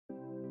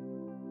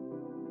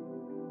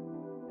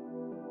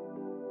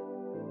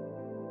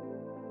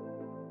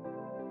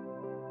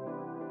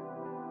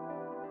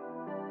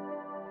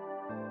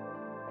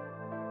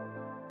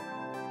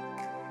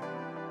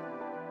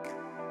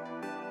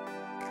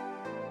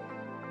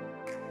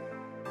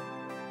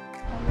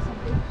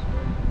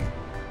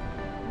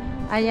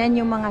Ayan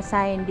yung mga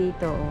sign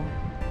dito. Oh.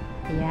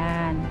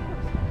 Ayan.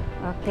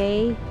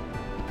 Okay.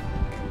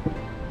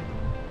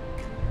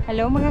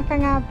 Hello mga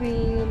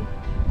ka-ngabil.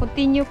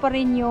 Continue pa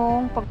rin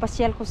yung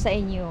pagpasyal ko sa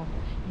inyo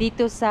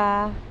dito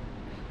sa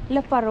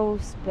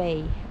Rose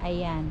Bay.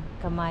 Ayan.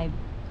 Kamay.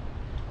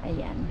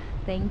 Ayan.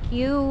 Thank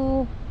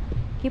you.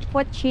 Keep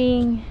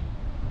watching.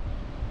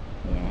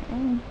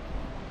 Ayan.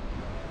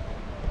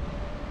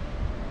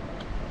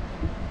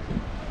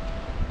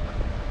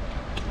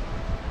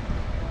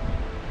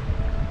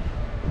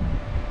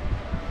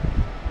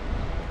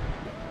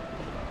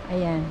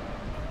 Ayan.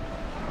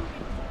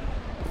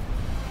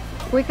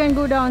 We can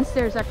go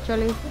downstairs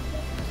actually.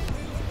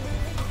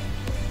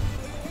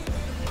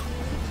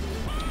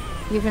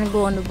 You can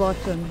go on the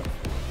bottom.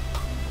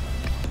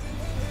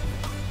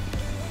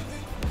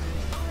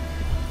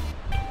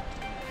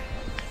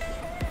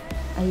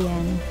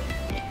 Ayan.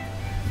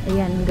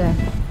 Ayan ga.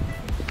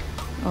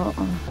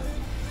 Oo.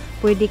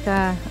 Pwede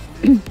ka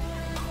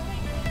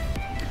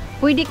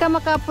pwede ka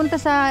makapunta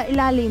sa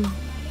ilalim.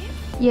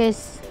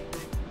 Yes.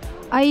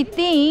 I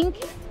think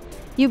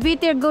you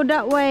better go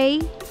that way.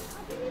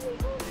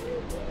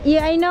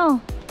 Yeah, I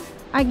know.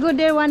 I go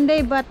there one day,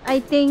 but I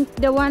think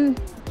the one.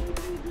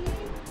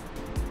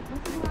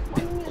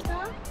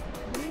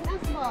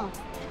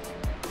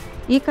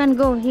 You can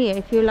go here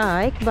if you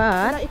like,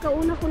 but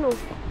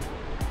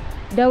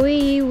the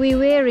way we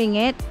wearing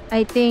it,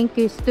 I think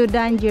is too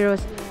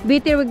dangerous.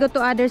 Better we go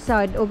to other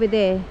side over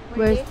there.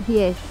 Where's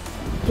yes,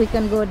 we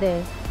can go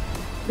there.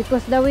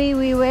 Because the way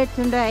we wear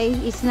today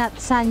is not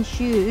sun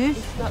shoes.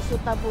 It's not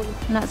suitable.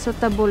 Not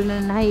suitable na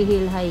high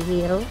heel.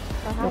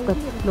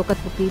 Look at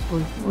the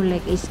people who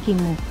like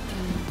Eskimo.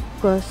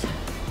 Because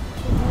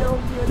No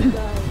good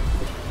guys.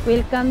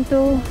 welcome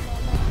to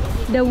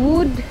the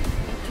wood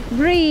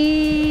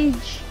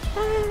bridge.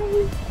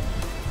 Hi.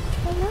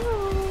 Hello.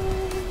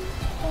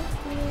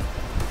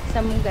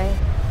 Some guy.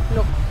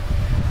 Look.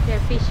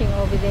 They're fishing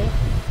over there.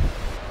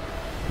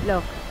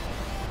 Look.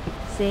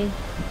 See?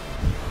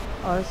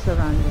 All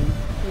surrounding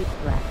with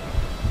rock.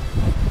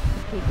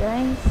 Okay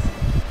guys,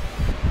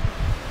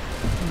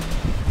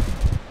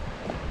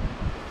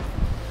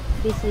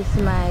 this is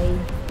my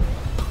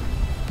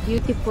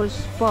beautiful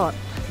spot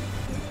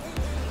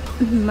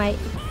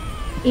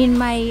in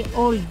my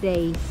old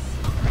days.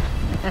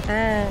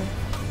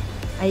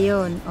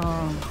 Ayun,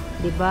 oh,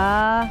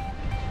 diba?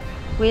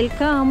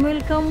 Welcome,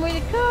 welcome,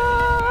 welcome.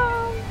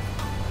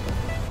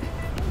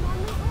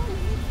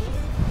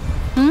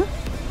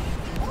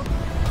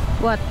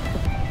 What?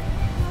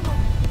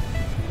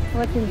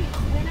 What is?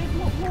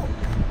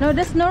 No,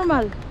 that's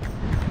normal.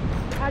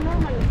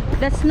 Normal.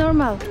 That's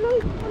normal.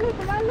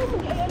 Ano mo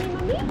ay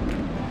mami?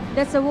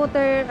 That's a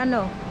water,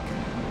 ano?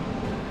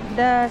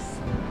 That's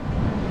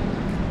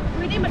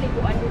Pwede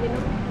maliguan din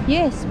no?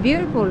 yes,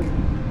 beautiful.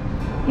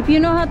 If you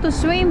know how to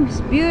swim,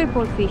 it's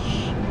beautiful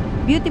fish.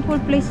 Beautiful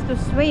place to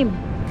swim.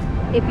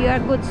 If you are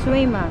a good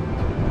swimmer.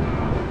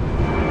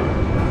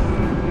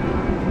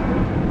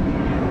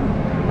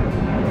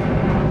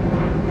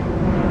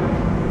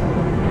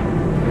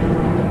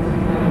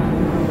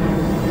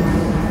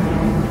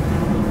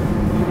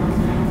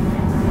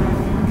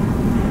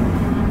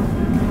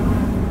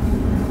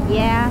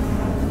 Yeah.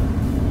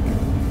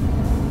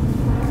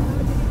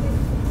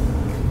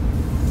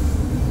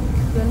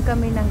 Doon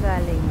kami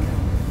nanggaling.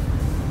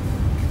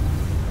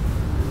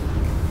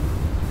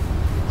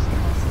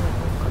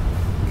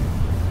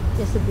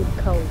 Just a bit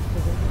cold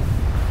today.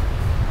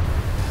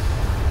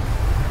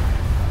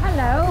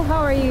 Hello, how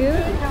are you?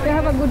 Do you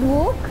have a good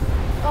walk?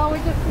 Oh, we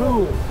just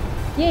cool.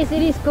 Yes, it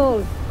is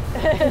cold.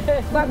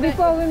 But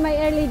before, in my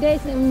early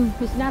days,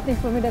 it's nothing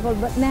for me to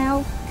cold. But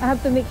now, I have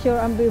to make sure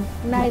I'm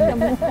nice and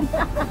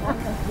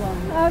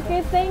warm.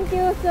 Okay, thank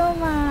you so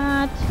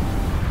much.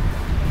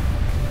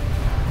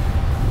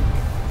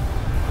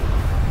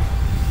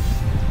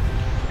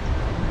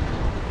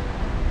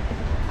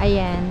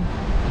 Ayan.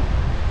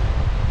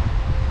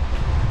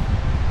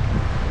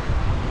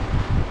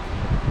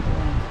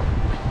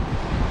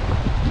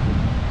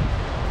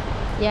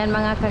 Yan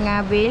mga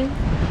ka-ngabil.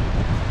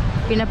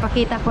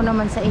 Pinapakita ko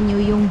naman sa inyo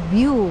yung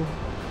view.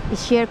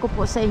 I-share ko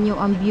po sa inyo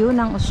ang view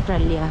ng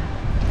Australia.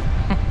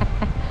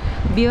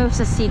 View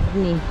sa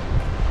Sydney.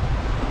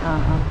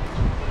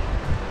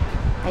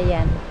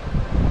 Ayan.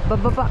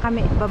 Bababa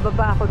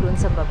ako dun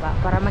sa baba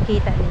para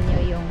makita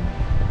ninyo yung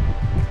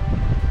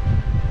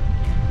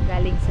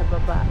galing sa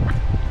baba.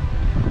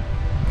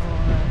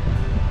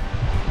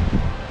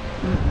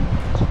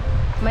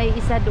 May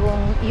isa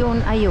doong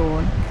yun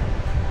ayon.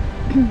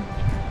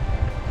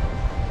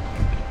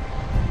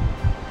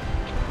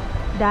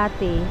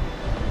 Dati,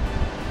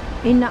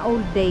 in the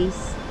old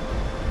days,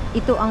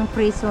 ito ang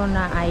prison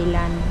na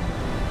island.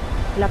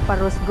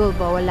 Laparos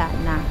Gulba, wala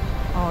na.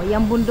 Oh,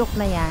 yung bundok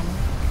na yan,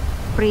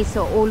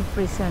 prison, old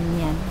prison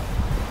yan.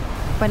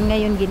 Pan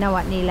ngayon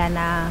ginawa nila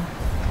na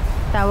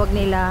tawag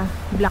nila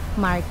black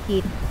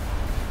market.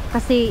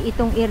 Kasi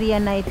itong area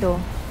na ito,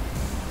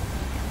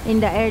 in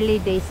the early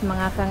days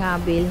mga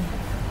ka-ngabil,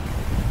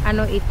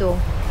 ano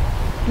ito,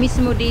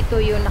 mismo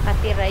dito yung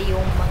nakatira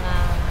yung mga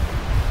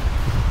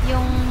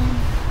yung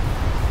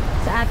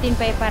sa atin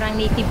pa parang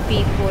native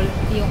people,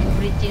 yung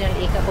original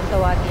ika kung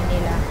tawagin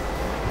nila.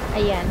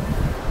 Ayan.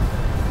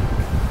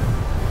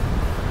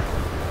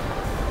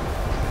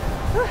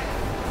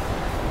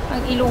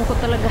 Ang ilong ko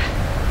talaga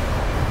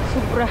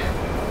sobra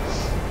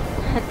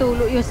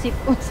natulo yung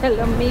sipon sa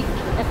lamig.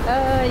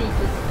 Ay,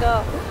 Diyos ko.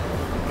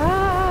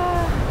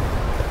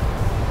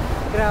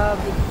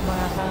 Grabe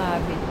mga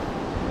ka-ngabil.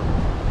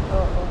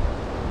 Oo.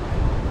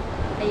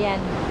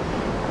 Ayan.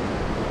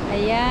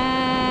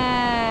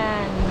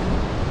 Ayan.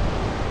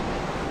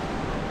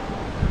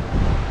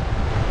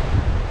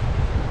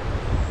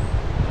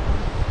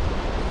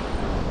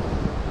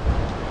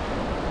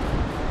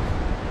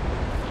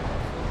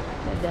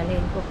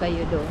 Dadalhin ko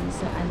kayo doon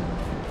sa ano.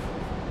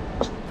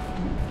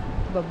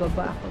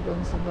 Bababa ako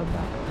doon sa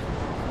baba.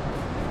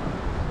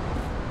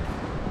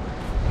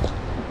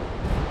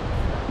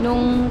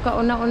 Nung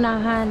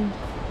kauna-unahan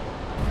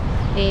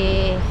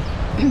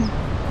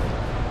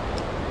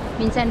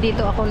minsan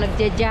dito ako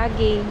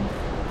nagja-jogging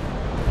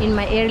in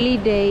my early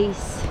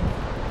days.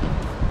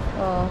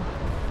 Oh.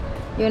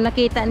 Yung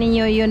nakita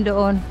ninyo yun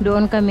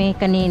doon kami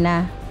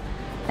kanina.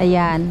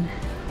 Ayan.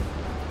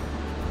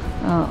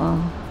 Oo.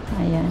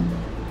 Ayan.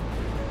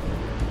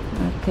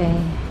 Okay.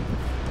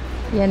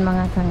 Yan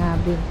mga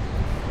ka-ngabil.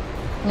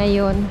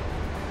 Ngayon,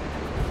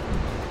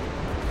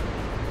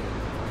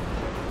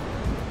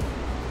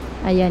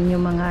 ayan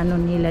yung mga ano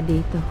nila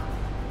dito.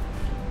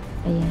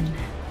 Ayan.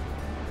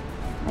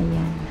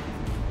 Ayan.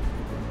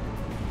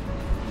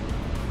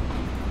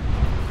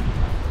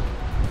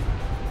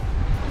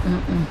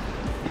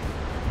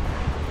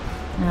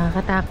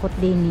 Nakakatakot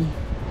din eh.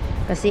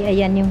 Kasi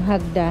ayan yung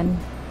hagdan.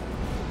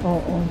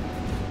 Oo.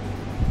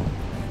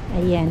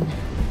 Ayan.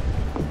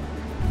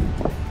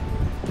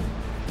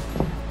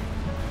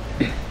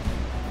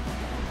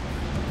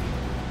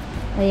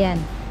 Ayan.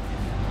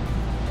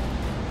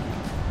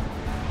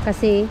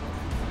 Kasi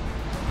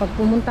pag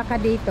pumunta ka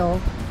dito,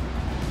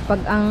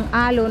 pag ang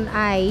alon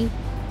ay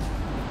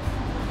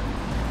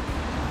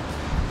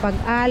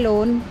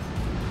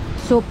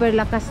super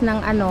lakas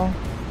ng ano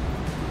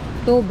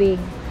tubig,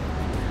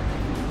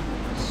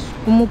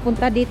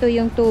 pumupunta dito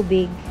yung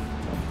tubig,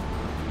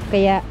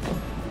 kaya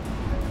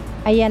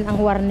ayan ang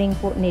warning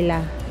po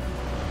nila.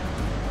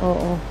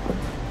 Oo.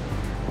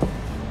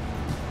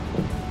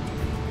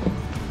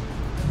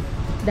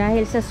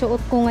 Dahil sa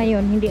suot ko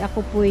ngayon, hindi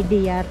ako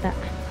pwede yata.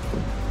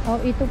 Oh,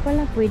 ito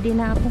pala, pwede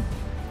na ako.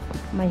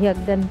 May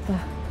hagdan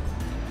pa.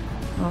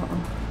 Oo.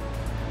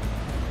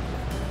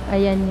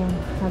 Ayan yung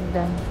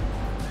hagdan.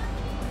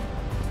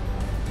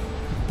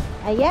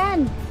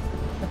 Ayan!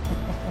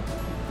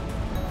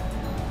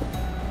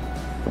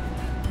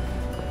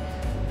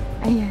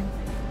 Ayan.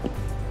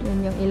 Yan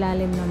yung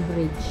ilalim ng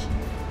bridge.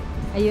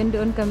 Ayun,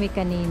 doon kami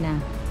kanina.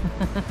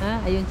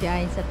 Ayun si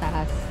Ayn sa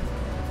taas.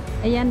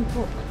 Ayan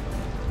po.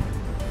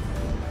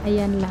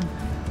 Ayan lang.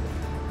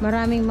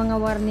 Maraming mga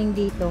warning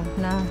dito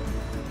na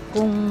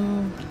kung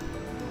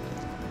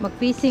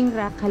mag-fishing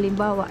rock,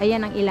 halimbawa,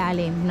 ayan ang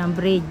ilalim ng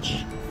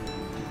bridge.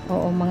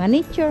 Oo, mga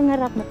nature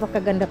nga rock,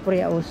 napakaganda po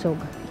rin usog.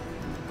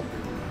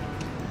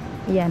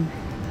 Ayan.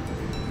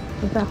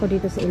 Punta ako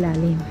dito sa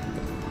ilalim.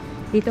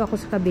 Dito ako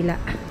sa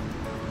kabila.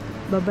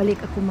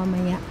 Babalik ako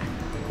mamaya.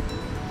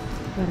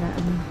 Para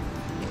ano.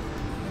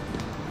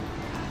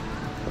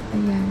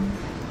 Ayan.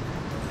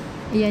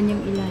 Ayan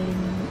yung ilalim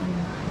ng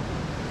ano.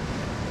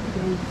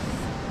 Bridge.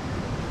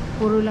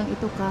 Puro lang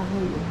ito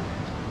kahoy.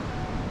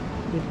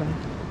 Diba?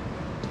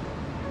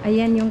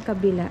 Ayan yung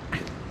kabila.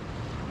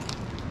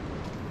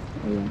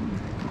 Ayan.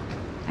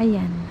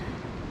 Ayan.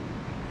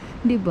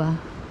 Diba?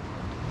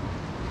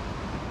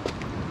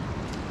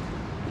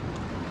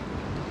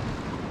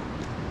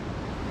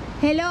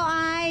 Hello,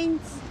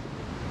 Ains!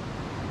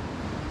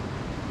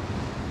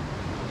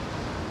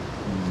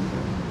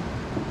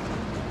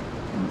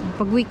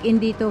 Pag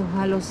weekend dito,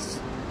 halos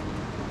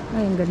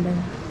ay, ang ganda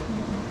na.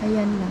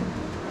 Ayan lang.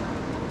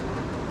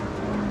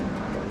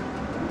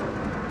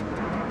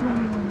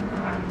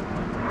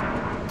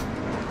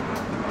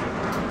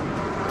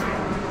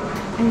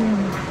 Ayan.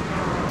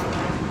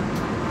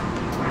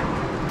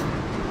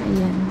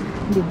 Ayan.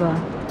 Diba?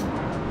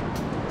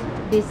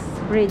 This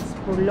bridge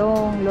for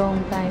long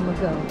time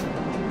ago.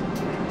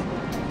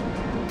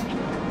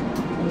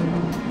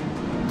 Ayan.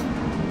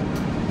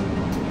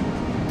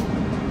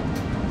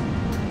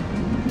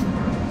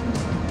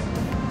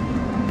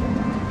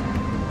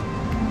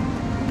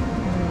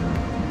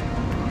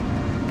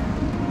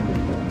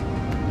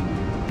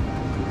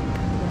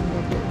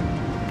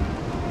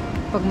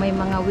 Pag may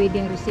mga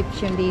wedding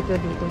reception dito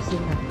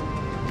sila.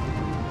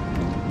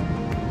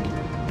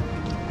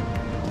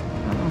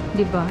 Oo,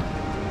 di ba?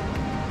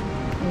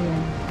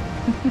 Ayan.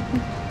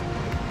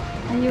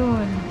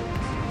 Ayun.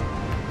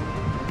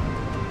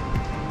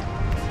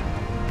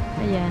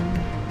 Ayan,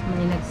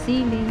 may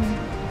nagsiling.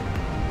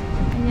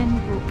 Ayan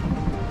po.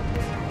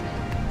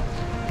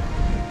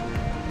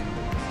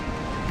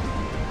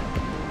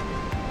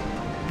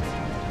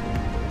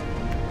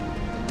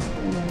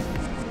 Ayan.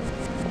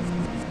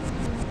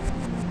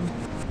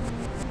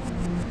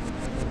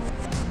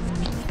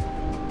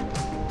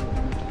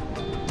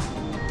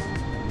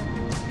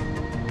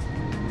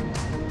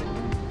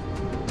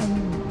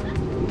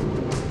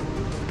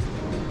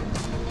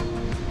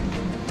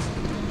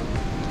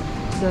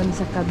 doon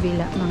sa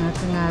kabila, mga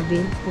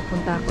ka-ngabil.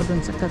 Pupunta ako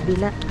doon sa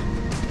kabila.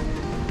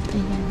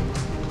 Ayan.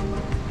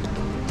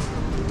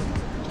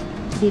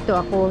 Dito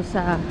ako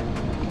sa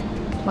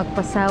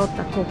magpa-south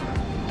ako.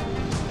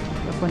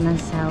 Ako ng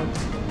south.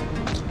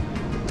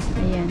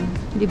 Ayan,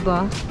 'di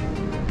ba?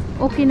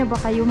 Okay na ba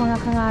kayo mga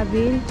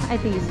ka-ngabil?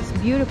 I think this is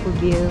beautiful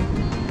view.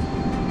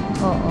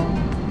 Oo.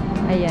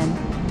 Ayan.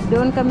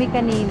 Doon kami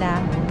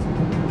kanina.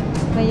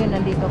 Ngayon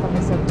nandito kami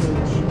sa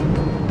bridge.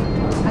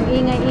 Ang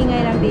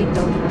ingay-ingay lang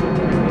dito.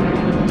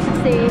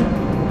 Kasi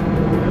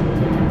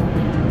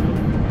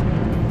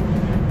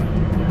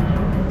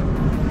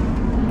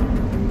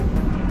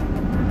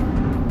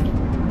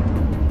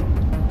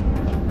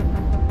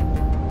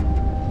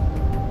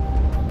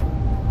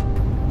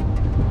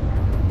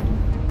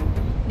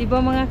di ba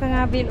mga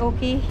ka-ngabil,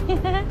 okay?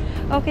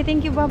 Okay,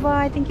 thank you,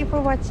 bye-bye. Thank you for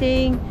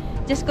watching.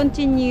 Just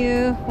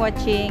continue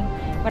watching.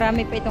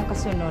 Marami pa itong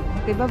kasunod.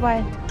 Okay,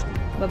 bye-bye.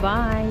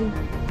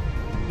 Bye-bye.